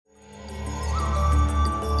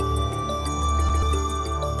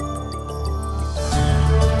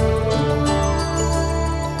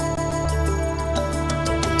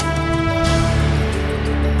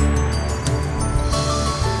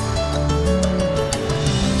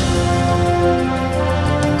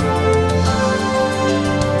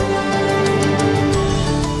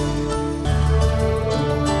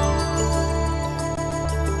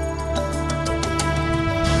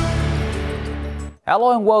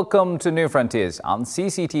Hello and welcome to New Frontiers on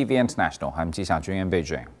CCTV International. I'm Ji Xiaojun in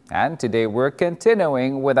Beijing. And today we're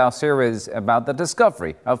continuing with our series about the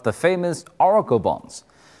discovery of the famous oracle bones.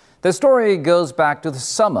 The story goes back to the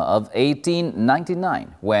summer of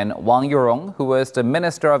 1899 when Wang Yurong, who was the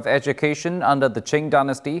Minister of Education under the Qing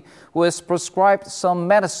dynasty, was prescribed some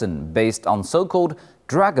medicine based on so-called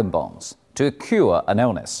dragon bones to cure an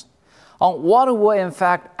illness. On what were in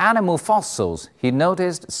fact animal fossils, he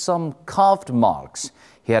noticed some carved marks.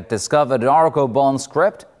 He had discovered an oracle bone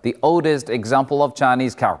script, the oldest example of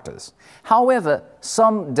Chinese characters. However,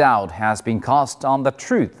 some doubt has been cast on the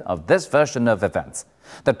truth of this version of events.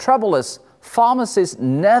 The trouble is, pharmacists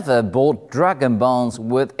never bought dragon bones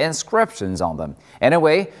with inscriptions on them.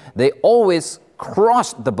 Anyway, they always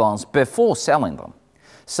crushed the bones before selling them.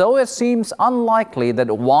 So it seems unlikely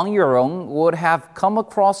that Wang Yurong would have come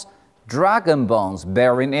across dragon bones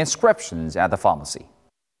bearing inscriptions at the pharmacy.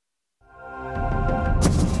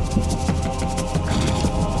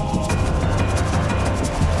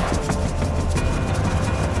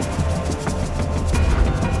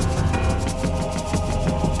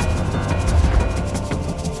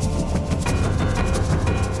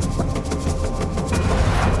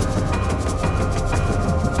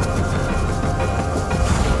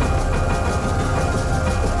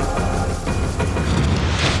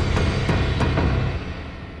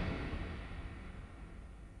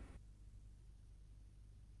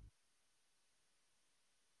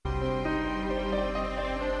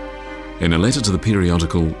 In a letter to the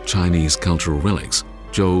periodical Chinese Cultural Relics,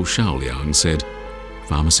 Zhou Shaoliang said,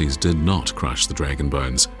 "Pharmacies did not crush the dragon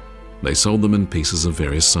bones. They sold them in pieces of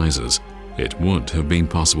various sizes. It would have been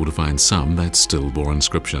possible to find some that still bore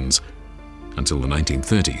inscriptions. Until the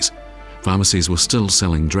 1930s, pharmacies were still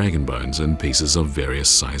selling dragon bones in pieces of various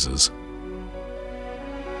sizes."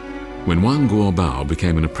 When Wang Guobao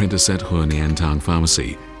became an apprentice at Heniantang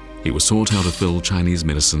Pharmacy, he was taught how to fill Chinese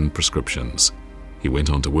medicine prescriptions. He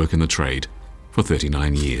went on to work in the trade for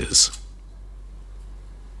 39 years.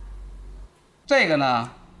 这个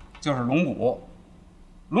呢，就是龙骨。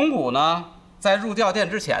龙骨呢，在入药店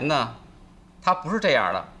之前呢，它不是这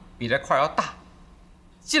样的，比这块要大。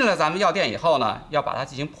进了咱们药店以后呢，要把它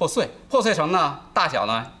进行破碎，破碎成呢大小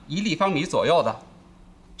呢1立方米左右的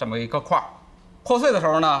这么一个块。破碎的时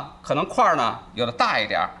候呢，可能块呢有的大一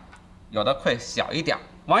点，有的会小一点。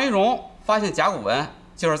王一荣发现甲骨文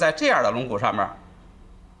就是在这样的龙骨上面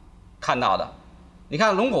看到的，你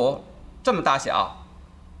看龙骨这么大小，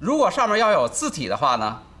如果上面要有字体的话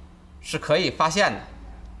呢，是可以发现的。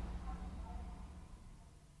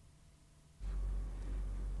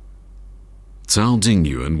 Cao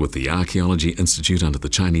Dingyuan, with the Archaeology Institute under the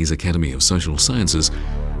Chinese Academy of Social Sciences,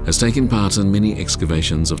 has taken part in many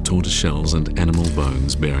excavations of tortoise shells and animal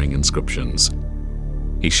bones bearing inscriptions.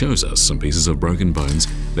 He shows us some pieces of broken bones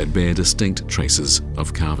that bear distinct traces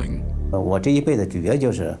of carving. 我这一辈子主要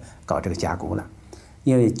就是搞这个甲骨了，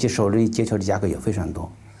因为手里接触的甲骨也非常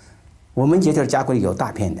多。我们接触的甲骨有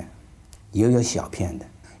大片的，也有小片的。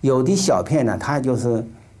有的小片呢，它就是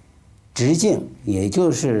直径，也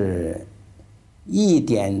就是1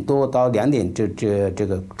点多到2点这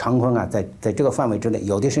个长宽啊，在这个范围之内，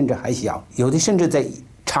有的甚至还小，有的甚至在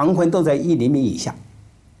长宽都在1厘米以下，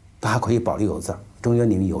它还可以保留有字。中间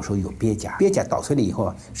里面有时候有鳖甲，鳖甲捣碎了以后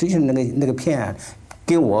啊，实际上那个片啊，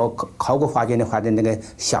 跟我考古发掘的话的那个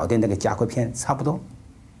小的那个甲骨片差不多，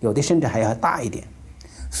有的甚至还要大一点。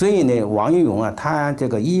所以呢，王一荣啊，他这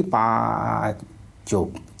个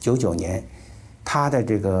1899年，他的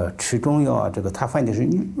这个吃中药，这个他犯的是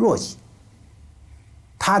疟疾。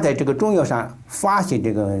他在这个中药上发现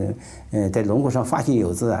这个，在龙骨上发现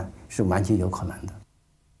有字啊，是完全有可能的。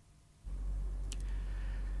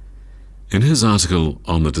 In his article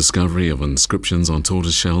on the discovery of inscriptions on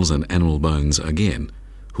tortoise shells and animal bones again,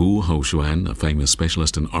 Hu Houshuan, a famous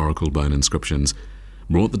specialist in oracle bone inscriptions,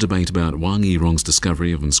 brought the debate about Wang Yirong's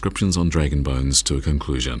discovery of inscriptions on dragon bones to a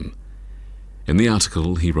conclusion. In the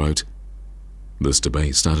article, he wrote, "This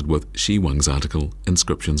debate started with Shi Wang's article,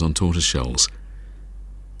 Inscriptions on Tortoise Shells.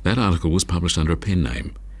 That article was published under a pen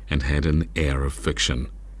name and had an air of fiction.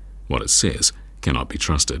 What it says cannot be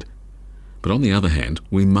trusted. But on the other hand,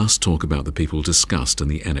 we must talk about the people discussed in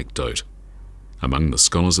the anecdote. Among the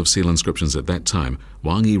scholars of seal inscriptions at that time,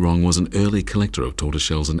 Wang Yirong was an early collector of tortoise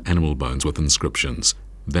shells and animal bones with inscriptions.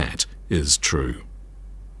 That is true."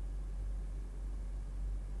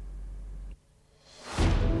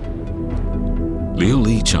 Liu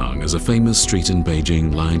Lichang is a famous street in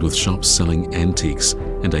Beijing lined with shops selling antiques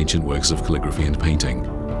and ancient works of calligraphy and painting.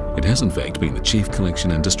 It has in fact been the chief collection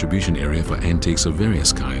and distribution area for antiques of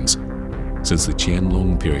various kinds since the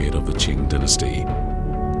Qianlong period of the Qing dynasty.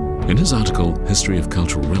 In his article, History of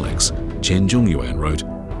Cultural Relics, Chen Zhongyuan wrote,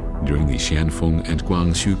 during the Xianfeng and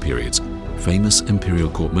Guangxu periods, famous imperial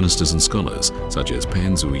court ministers and scholars such as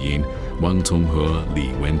Pan Zuyin, Wang Tonghe, Li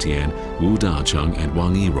Wentian, Wu Dacheng and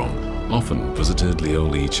Wang Yirong often visited Liu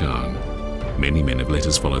Liqiang. Many men of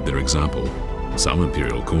letters followed their example. Some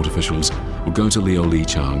imperial court officials would go to Liu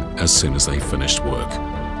Liqiang as soon as they finished work.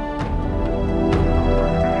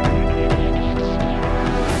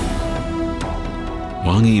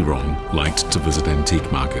 Wang Yirong liked to visit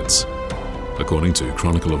antique markets. According to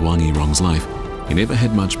Chronicle of Wang Yirong's life, he never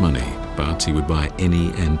had much money, but he would buy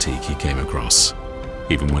any antique he came across.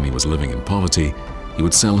 Even when he was living in poverty, he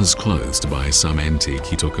would sell his clothes to buy some antique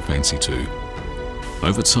he took a fancy to.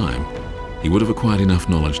 Over time, he would have acquired enough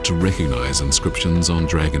knowledge to recognize inscriptions on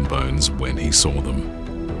dragon bones when he saw them.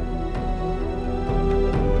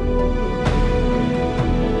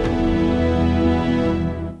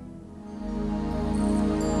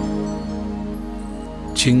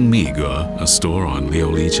 Qing Mige, a store on Liu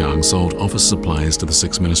Liqiang, sold office supplies to the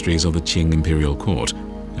 6 ministries of the Qing imperial court,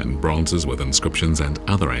 and bronzes with inscriptions and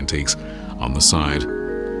other antiques on the side.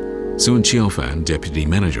 Sun Qiufan, deputy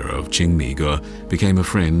manager of Qing Mige, became a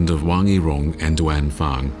friend of Wang Yirong and Duan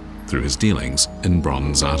Fang through his dealings in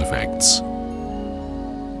bronze artifacts.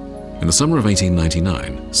 In the summer of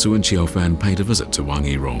 1899, Sun Qiufan paid a visit to Wang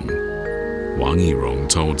Yirong. Wang Yirong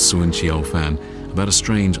told Sun Qiufan about a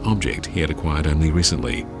strange object he had acquired only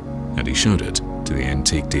recently, and he showed it to the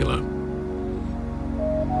antique dealer.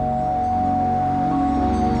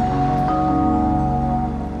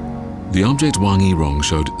 The object Wang Yirong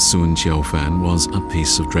showed Sun Qiufan was a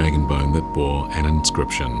piece of dragon bone that bore an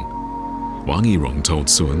inscription. Wang Yirong told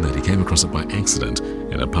Sun that he came across it by accident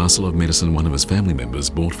in a parcel of medicine one of his family members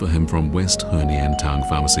bought for him from West Henian Town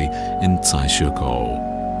Pharmacy in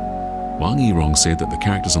Caishikou. Wang Yirong said that the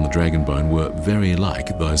characters on the dragon bone were very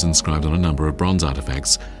like those inscribed on a number of bronze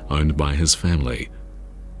artifacts owned by his family.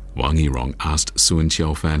 Wang Yirong asked Sun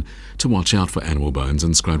Qiufan to watch out for animal bones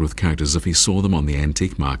inscribed with characters if he saw them on the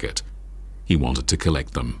antique market. He wanted to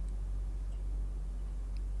collect them.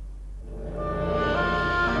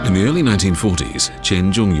 In the early 1940s,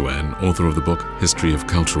 Chen Zhongyuan, author of the book History of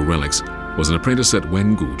Cultural Relics, was an apprentice at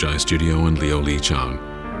Wengu Jai Studio in Liu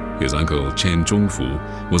Liqiang. His uncle Chen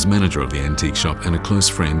Zhongfu was manager of the antique shop and a close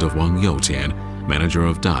friend of Wang Youtian, manager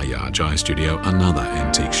of Daya Jai Studio, another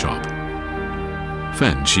antique shop.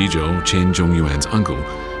 Fan Shizhou, Chen Zhongyuan's uncle,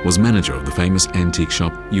 was manager of the famous antique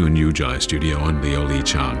shop Yunyu Jai Studio in Liu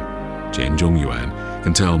Liqiang. Chen Zhongyuan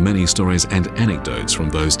can tell many stories and anecdotes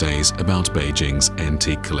from those days about Beijing's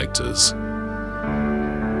antique collectors.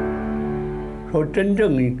 说真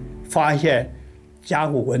正发现甲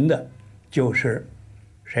骨文的就是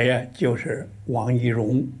谁呀？就是王懿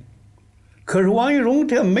荣。可是王懿荣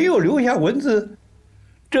这没有留下文字，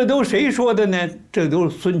这都谁说的呢？这都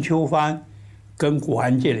是孙秋帆跟古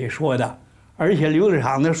玩界里说的，而且刘志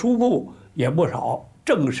场的书库也不少，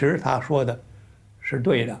证实他说的是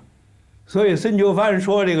对的。所以孙秋帆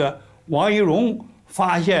说这个王懿荣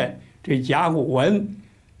发现这甲骨文，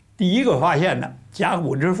第一个发现的甲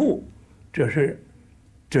骨之父，这是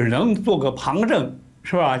只能做个旁证。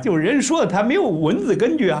 是吧？就人说他没有文字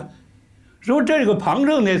根据啊，说这个旁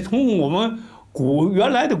证呢，从我们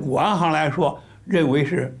原来的古玩行来说，认为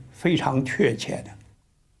是非常确切的。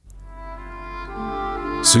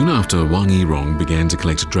 Soon after Wang Yirong began to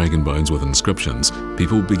collect dragon bones with inscriptions,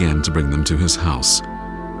 people began to bring them to his house.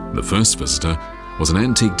 The first visitor was an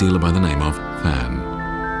antique dealer by the name of Fan.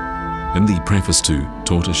 In the preface to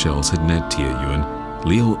Tortoise Shells Hidden at Tieyuan,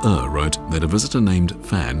 Liu wrote that a visitor named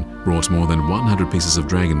Fan brought more than 100 pieces of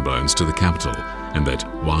dragon bones to the capital, and that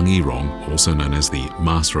Wang Yirong, also known as the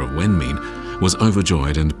Master of Wenmin, was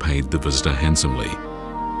overjoyed and paid the visitor handsomely.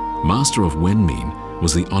 Master of Wenmin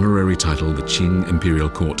was the honorary title the Qing imperial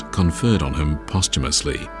court conferred on him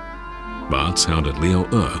posthumously. But how did Liu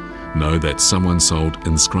know that someone sold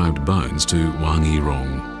inscribed bones to Wang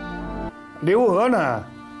Yirong? 刘呢，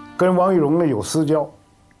跟王懿荣呢有私交。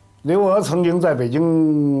 刘曾经在北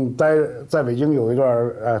京在北京有一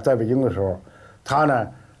段在北京的时候，他呢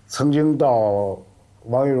曾经到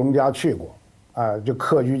王懿荣家去过，就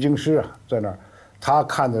客居京师啊，在那儿，他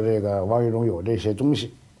看的这个王懿荣有这些东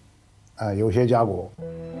西，有些甲骨。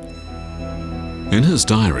 In his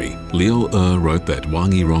diary, Liu wrote that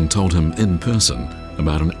Wang Yirong told him in person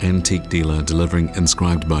about an antique dealer delivering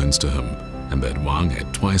inscribed bones to him, and that Wang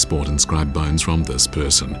had twice bought inscribed bones from this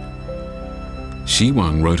person. Xi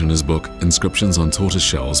Wang wrote in his book Inscriptions on Tortoise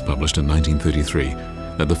Shells, published in 1933,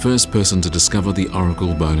 that the first person to discover the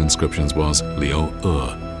oracle bone inscriptions was Liu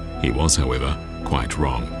He was, however, quite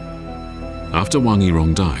wrong. After Wang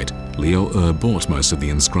Yirong died, Liu bought most of the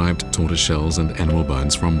inscribed tortoise shells and animal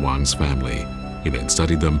bones from Wang's family. He then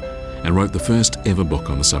studied them and wrote the first ever book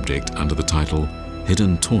on the subject under the title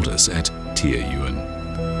Hidden Tortoise at Tieyuan.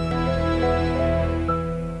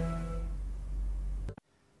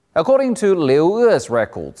 According to Liu's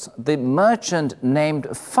records, the merchant named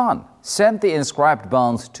Fan sent the inscribed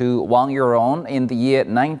bones to Wang Yirong in the year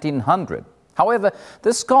 1900. However,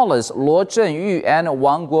 the scholars Luo Zhenyu and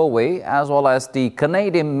Wang Guowei, as well as the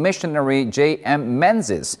Canadian missionary J.M.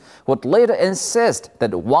 Menzies, would later insist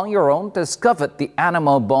that Wang Yirong discovered the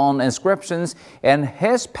animal bone inscriptions in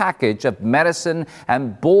his package of medicine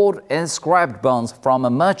and bought inscribed bones from a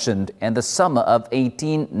merchant in the summer of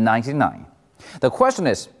 1899. The question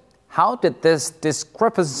is, how did this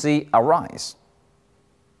discrepancy arise?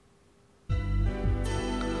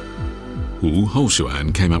 Wu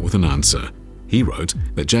Houshuan came up with an answer. He wrote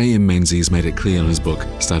that J.M. Menzies made it clear in his book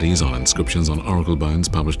Studies on Inscriptions on Oracle Bones,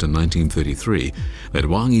 published in 1933, that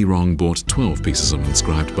Wang Yirong bought 12 pieces of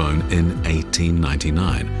inscribed bone in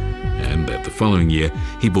 1899, and that the following year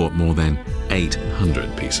he bought more than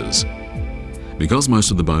 800 pieces. Because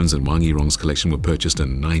most of the bones in Wang Yirong's collection were purchased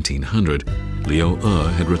in 1900, Liu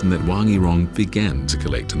had written that Wang Yirong began to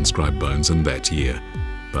collect inscribed bones in that year.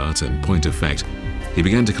 But in point of fact, he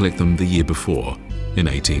began to collect them the year before, in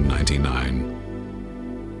 1899.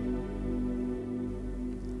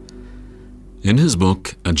 In his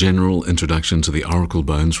book, A General Introduction to the Oracle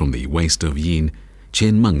Bones from the Waste of Yin,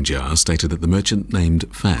 Qian Mengjia stated that the merchant named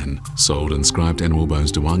Fan sold inscribed animal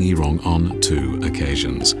bones to Wang Yirong on 2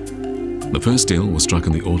 occasions. The first deal was struck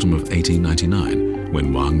in the autumn of 1899,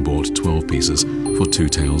 when Wang bought 12 pieces for 2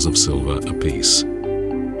 taels of silver apiece.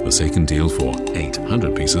 The second deal for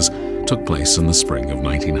 800 pieces took place in the spring of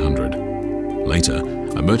 1900. Later,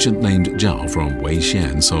 a merchant named Zhao from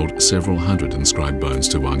Weixian sold several hundred inscribed bones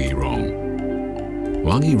to Wang Yirong.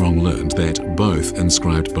 Wang Yirong learned that both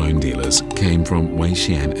inscribed bone dealers came from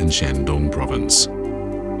Weixian in Shandong province.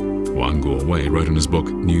 Wang Guowei wrote in his book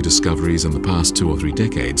New Discoveries in the Past 2 or 3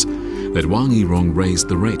 Decades that Wang Yirong raised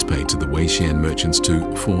the rate paid to the Weixian merchants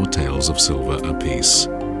to 4 taels of silver apiece.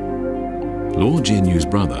 Luo Jianyu's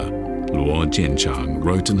brother, Luo Jianchang,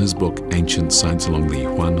 wrote in his book Ancient Sites Along the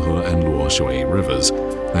Huanhe and Luo Shui rivers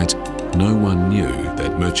that no one knew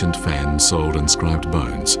that merchant Fan sold inscribed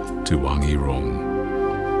bones to Wang Yirong.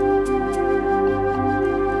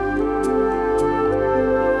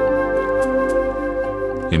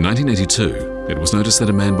 In 1982, it was noticed that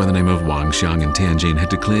a man by the name of Wang Xiang in Tianjin had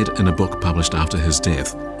declared in a book published after his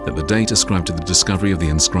death that the date ascribed to the discovery of the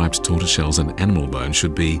inscribed tortoise shells and animal bones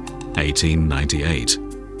should be 1898.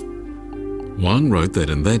 Wang wrote that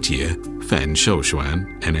in that year, Fan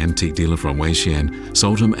Shoushuan, an antique dealer from Weixian,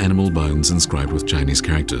 sold him animal bones inscribed with Chinese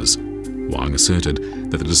characters. Wang asserted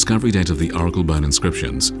that the discovery date of the oracle bone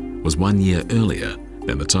inscriptions was 1 year earlier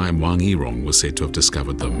than the time Wang Yirong was said to have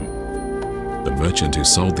discovered them. The merchant who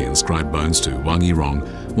sold the inscribed bones to Wang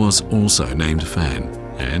Yirong was also named Fan,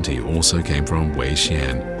 and he also came from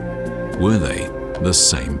Weixian. Were they the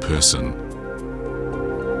same person?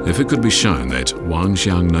 If it could be shown that Wang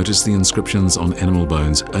Xiang noticed the inscriptions on animal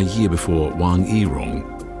bones a year before Wang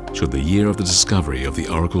Yirong, should the year of the discovery of the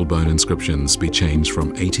oracle bone inscriptions be changed from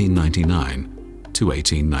 1899 to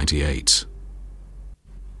 1898?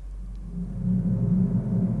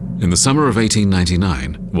 In the summer of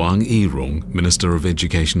 1899, Wang Yirong, Minister of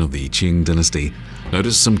Education of the Qing dynasty,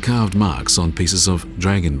 noticed some carved marks on pieces of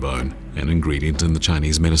dragon bone, an ingredient in the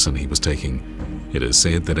Chinese medicine he was taking. It is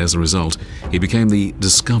said that as a result, he became the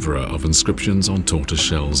discoverer of inscriptions on tortoise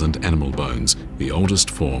shells and animal bones, the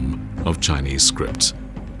oldest form of Chinese script.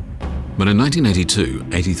 But in 1982,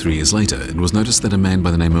 83 years later, it was noticed that a man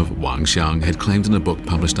by the name of Wang Xiang had claimed in a book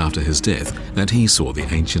published after his death that he saw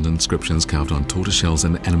the ancient inscriptions carved on tortoise shells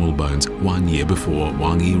and animal bones 1 year before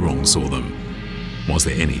Wang Yirong saw them. Was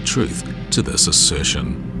there any truth to this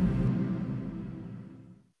assertion?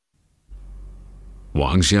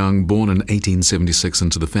 Wang Xiang, born in 1876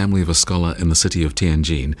 into the family of a scholar in the city of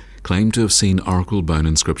Tianjin, claimed to have seen oracle bone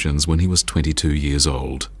inscriptions when he was 22 years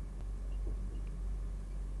old.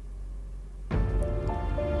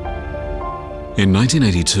 In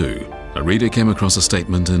 1982, a reader came across a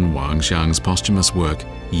statement in Wang Xiang's posthumous work,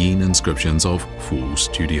 Yin Inscriptions of Fu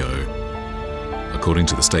Studio. According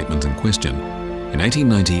to the statement in question, in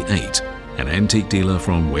 1898, an antique dealer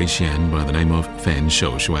from Weixian by the name of Fan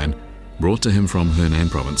Shoushuan brought to him from Henan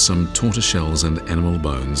province some tortoise shells and animal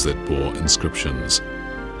bones that bore inscriptions.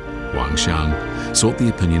 Wang Xiang sought the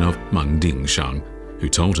opinion of Meng Dingshang, who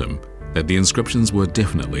told him that the inscriptions were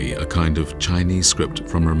definitely a kind of Chinese script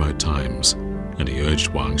from remote times, and he urged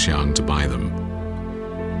Wang Xiang to buy them.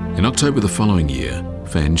 In October the following year,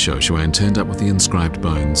 Fan Shouxuan turned up with the inscribed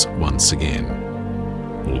bones once again.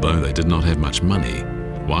 Although they did not have much money,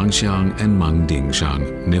 Wang Xiang and Meng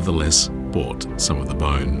Dingshang nevertheless bought some of the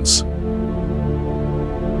bones.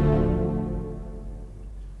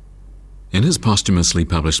 In his posthumously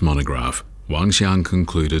published monograph, Wang Xiang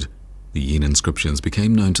concluded the Yin inscriptions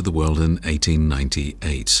became known to the world in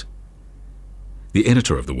 1898. The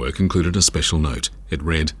editor of the work included a special note. It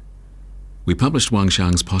read, "We published Wang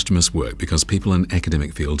Xiang's posthumous work because people in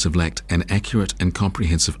academic fields have lacked an accurate and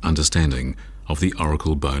comprehensive understanding of the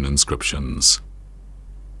oracle bone inscriptions."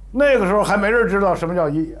 那个时候还没人知道什么叫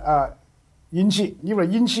阴气。你说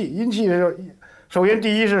阴气是首先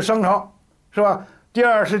第一是商朝，是吧？第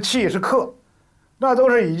二是气是克，那都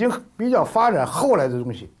是已经比较发展后来的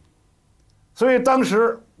东西。所以当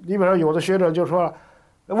时你比如说有的学者就说了，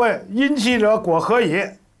问阴气者果何以？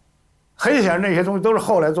很显然那些东西都是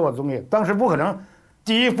后来做的东西，当时不可能。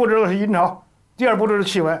第一不知道是阴潮，第二不知道是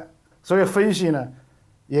气温，所以分析呢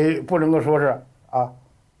也不能够说是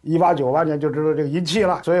1898年就知道这个阴气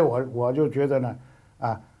了。所以我就觉得呢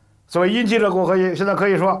所谓阴气者果何以，现在可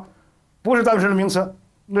以说不是当时的名词。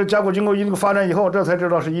那甲骨经过阴发展以后，这才知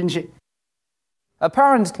道是阴气。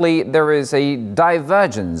Apparently, there is a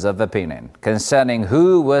divergence of opinion concerning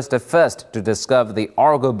who was the first to discover the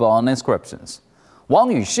oracle bone inscriptions.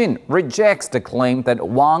 Wang Yuxin rejects the claim that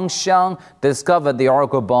Wang Xiang discovered the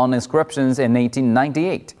oracle bone inscriptions in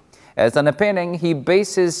 1898. As an opinion he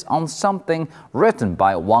bases on something written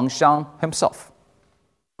by Wang Xiang himself.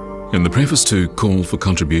 In the preface to Call for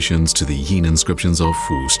Contributions to the Yin Inscriptions of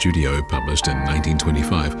Fu Studio, published in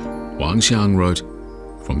 1925, Wang Xiang wrote,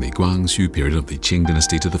 "From the Guangxu period of the Qing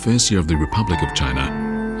dynasty to the first year of the Republic of China,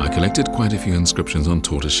 I collected quite a few inscriptions on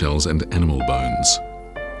tortoise shells and animal bones."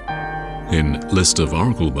 In List of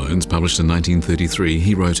Oracle Bones, published in 1933,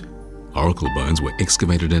 he wrote, "Oracle bones were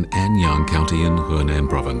excavated in Anyang County in Henan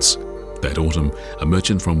Province. That autumn, a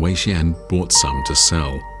merchant from Weixian bought some to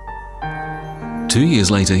sell." 2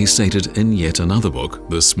 years later, he stated in yet another book,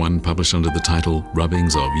 this one published under the title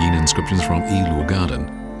Rubbings of Yin Inscriptions from Yilu Garden.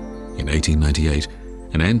 In 1898,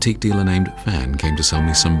 an antique dealer named Fan came to sell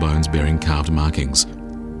me some bones bearing carved markings.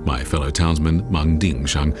 My fellow townsman, Meng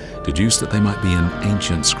Dingshang, deduced that they might be an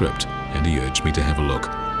ancient script, and he urged me to have a look.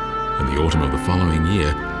 In the autumn of the following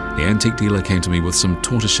year, the antique dealer came to me with some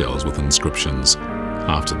tortoise shells with inscriptions.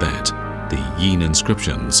 After that, the Yin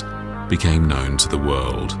inscriptions became known to the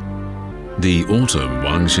world. The autumn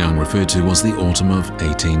Wang Xiang referred to was the autumn of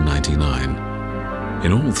 1899.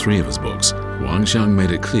 In all three of his books, Wang Xiang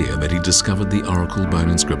made it clear that he discovered the oracle bone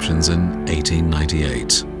inscriptions in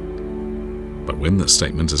 1898. But when this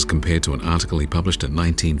statement is compared to an article he published in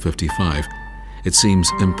 1955, it seems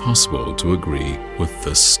impossible to agree with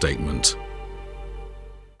this statement.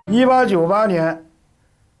 1898年，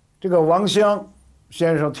这个王襄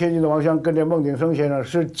先生，天津的王襄跟这孟鼎生先生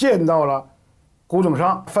是见到了古董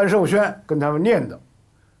商范寿轩，跟他们念叨，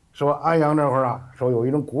说安阳那会儿说有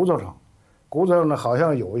一种骨头厂，骨头上呢好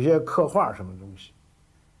像有一些刻画什么东西。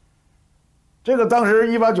这个当时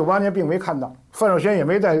1898年并没看到，范寿轩也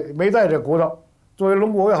没带这骨头，作为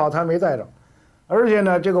龙骨也好，他没带着。而且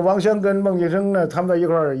呢，这个王襄跟孟鼎生呢，他们在一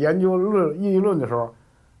块儿研究议论的时候，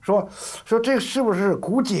说这是不是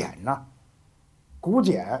骨简呢？骨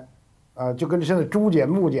简，就跟现在朱简、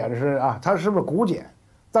木简似的它是不是骨简？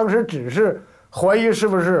当时只是怀疑是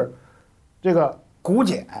不是这个骨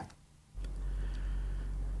简。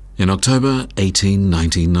In October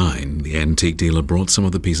 1899, the antique dealer brought some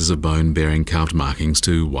of the pieces of bone bearing carved markings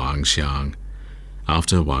to Wang Xiang.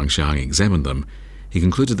 After Wang Xiang examined them, he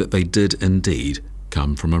concluded that they did indeed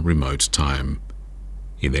come from a remote time.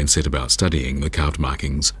 He then set about studying the carved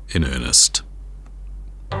markings in earnest.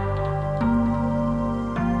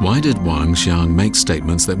 Why did Wang Xiang make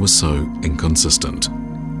statements that were so inconsistent?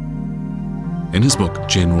 In his book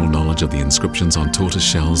General Knowledge of the Inscriptions on Tortoise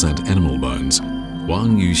Shells and Animal Bones,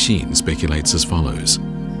 Wang Yuxin speculates as follows.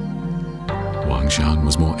 Wang Xiang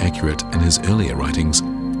was more accurate in his earlier writings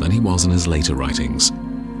than he was in his later writings.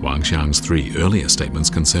 Wang Xiang's 3 earlier statements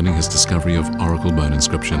concerning his discovery of oracle bone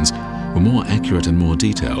inscriptions were more accurate and more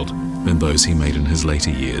detailed than those he made in his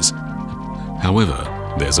later years. However,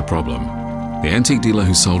 there's a problem. The antique dealer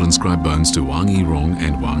who sold inscribed bones to Wang Yirong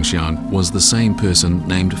and Wang Xiang was the same person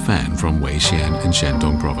named Fan from Weixian in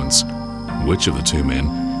Shandong Province. Which of the 2 men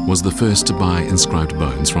was the first to buy inscribed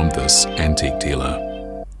bones from this antique dealer?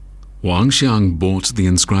 Wang Xiang bought the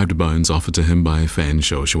inscribed bones offered to him by Fan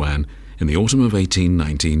Shouxuan in the autumn of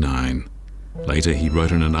 1899. Later he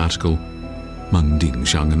wrote in an article, "Meng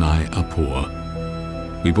Dingshang and I are poor.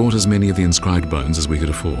 We bought as many of the inscribed bones as we could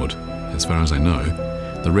afford. As far as I know,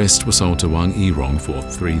 the rest were sold to Wang Yirong for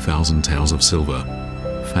 3,000 taels of silver.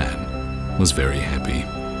 Fan, was very happy.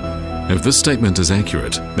 If this statement is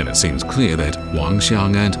accurate, then it seems clear that Wang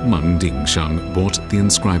Xiang and Meng Dingsheng bought the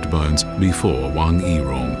inscribed bones before Wang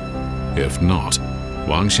Yirong. If not,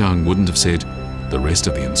 Wang Xiang wouldn't have said the rest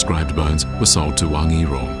of the inscribed bones were sold to Wang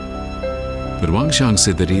Yirong. But Wang Xiang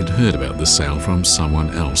said that he had heard about this sale from someone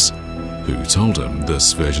else, who told him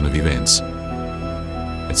this version of events.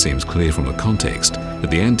 It seems clear from the context that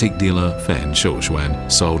the antique dealer Fan Shouxuan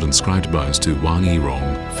sold inscribed bones to Wang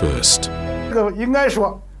Yirong first. 这个应该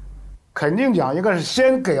说，肯定讲应该是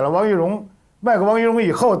先给了王玉荣，卖给王玉荣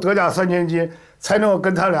以后得价3000金，才能够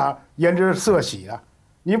跟他俩胭脂色洗啊。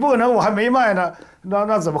你不可能我还没卖呢，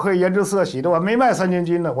那怎么会胭脂色洗的？我没卖3000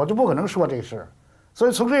金呢，我就不可能说这事儿。所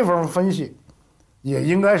以从这方面分析，也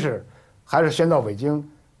应该是还是先到北京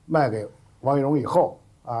卖给王玉荣以后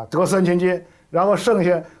啊，得3000金。 然后剩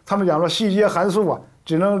下他们讲说细节函数啊，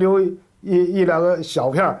只能留一两个小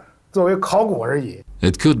片作为考古而已。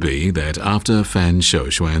 It could be that after Fan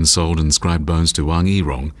Shouxuan sold inscribed bones to Wang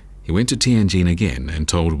Yirong, he went to Tianjin again and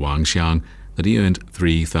told Wang Xiang that he earned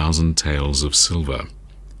 3,000 taels of silver.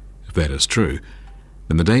 If that is true,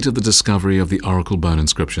 then the date of the discovery of the oracle bone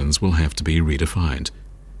inscriptions will have to be redefined.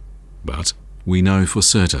 But we know for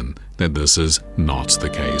certain that this is not the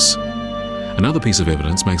case. Another piece of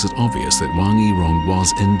evidence makes it obvious that Wang Yirong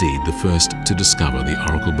was indeed the first to discover the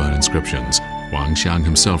oracle bone inscriptions. Wang Xiang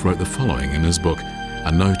himself wrote the following in his book,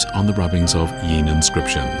 A Note on the Rubbings of Yin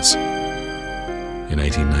Inscriptions. In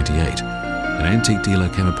 1898, an antique dealer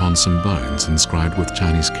came upon some bones inscribed with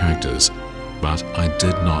Chinese characters, but I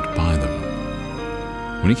did not buy them.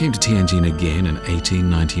 When he came to Tianjin again in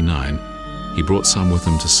 1899, he brought some with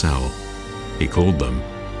him to sell. He called them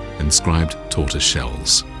inscribed tortoise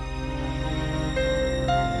shells.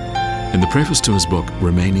 In the preface to his book,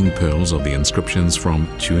 Remaining Pearls of the Inscriptions from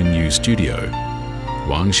Chuanyu Studio,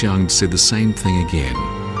 Wang Xiang said the same thing again,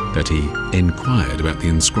 that he inquired about the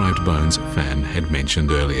inscribed bones Fan had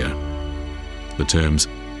mentioned earlier. The terms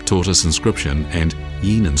tortoise inscription and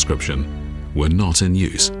yin inscription were not in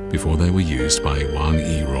use before they were used by Wang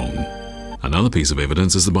Yirong. Another piece of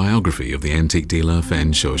evidence is the biography of the antique dealer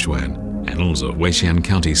Fan Shouxuan. Annals of Weishan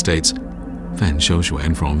County states, Fan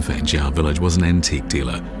Shouxuan from Fanjia village was an antique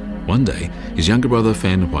dealer. One day, his younger brother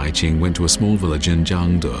Fan Huaiqing went to a small village in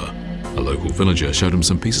Jiangde. A local villager showed him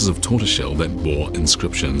some pieces of tortoiseshell that bore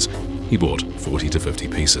inscriptions. He bought 40 to 50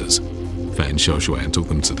 pieces. Fan Shouxuan took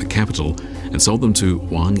them to the capital and sold them to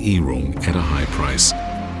Wang Yirong at a high price.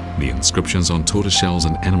 The inscriptions on tortoiseshells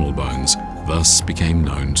and animal bones thus became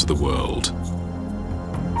known to the world.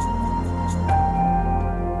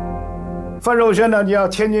 范寿轩呢，你要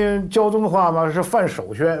天津胶东话嘛，是范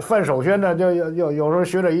守轩。范守轩呢，就有时候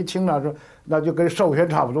学者一听呢，说那就跟寿轩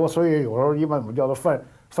差不多，所以有时候一般我们叫做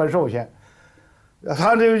范寿轩。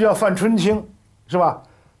他这个叫范春清，是吧？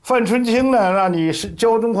范春清呢，那你是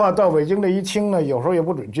胶东话到北京的一听呢，有时候也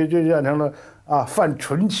不准确，就变成了啊范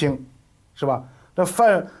纯清，是吧？那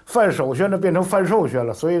范守轩呢变成范寿轩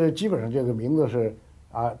了，所以呢，基本上这个名字是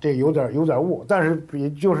啊，这有点误，但是也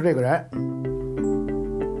就是这个人。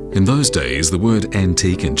 In those days, the word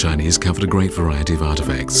antique in Chinese covered a great variety of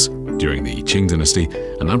artifacts. During the Qing dynasty,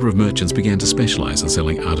 a number of merchants began to specialize in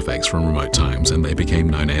selling artifacts from remote times, and they became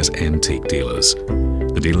known as antique dealers.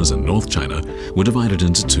 The dealers in North China were divided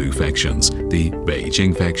into two factions, the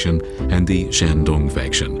Beijing faction and the Shandong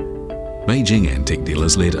faction. Beijing antique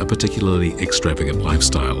dealers led a particularly extravagant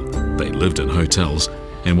lifestyle. They lived in hotels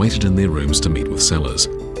and waited in their rooms to meet with sellers.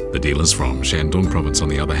 The dealers from Shandong province, on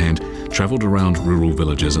the other hand, travelled around rural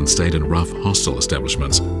villages and stayed in rough hostel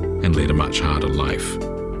establishments and led a much harder life.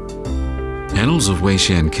 Annals of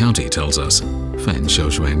Weishan County tells us Fan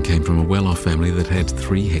Shouxuan came from a well-off family that had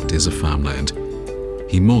 3 hectares of farmland.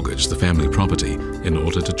 He mortgaged the family property in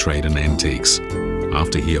order to trade in antiques.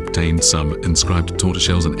 After he obtained some inscribed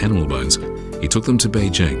tortoiseshells and animal bones, he took them to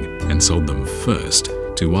Beijing and sold them first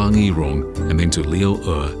to Wang Yirong and then to Liu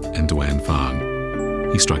and Duan Fan.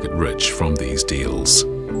 He struck it rich from these deals.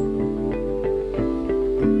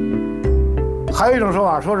 还有一种说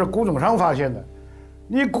法，说是古董商发现的。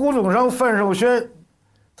你古董商范寿轩，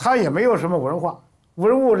他也没有什么文化、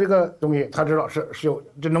文物这个东西，他知道是有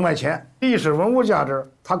这能卖钱，历史文物价值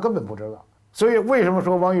他根本不知道。所以为什么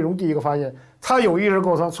说王玉荣第一个发现？他有意识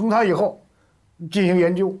构成，从他以后进行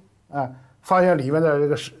研究，发现里面的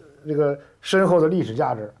这个深厚的历史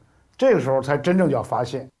价值，这个时候才真正叫发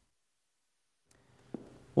现。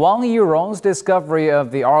 Wang Yirong's discovery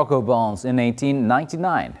of the oracle bones in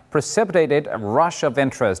 1899 precipitated a rush of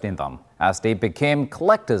interest in them as they became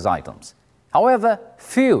collector's items. However,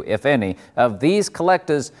 few, if any, of these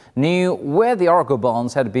collectors knew where the oracle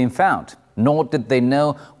bones had been found. nor did they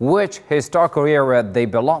know which historical era they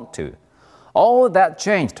belonged to. All that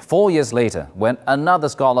changed 4 years later when another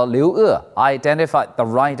scholar, Liu E, identified the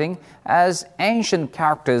writing as ancient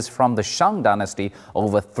characters from the Shang dynasty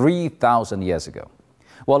over 3,000 years ago.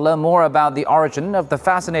 We'll learn more about the origin of the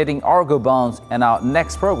fascinating oracle bones in our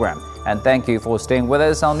next program. And thank you for staying with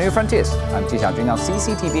us on New Frontiers. I'm Ji Xiaojun on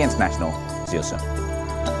CCTV International. See you soon.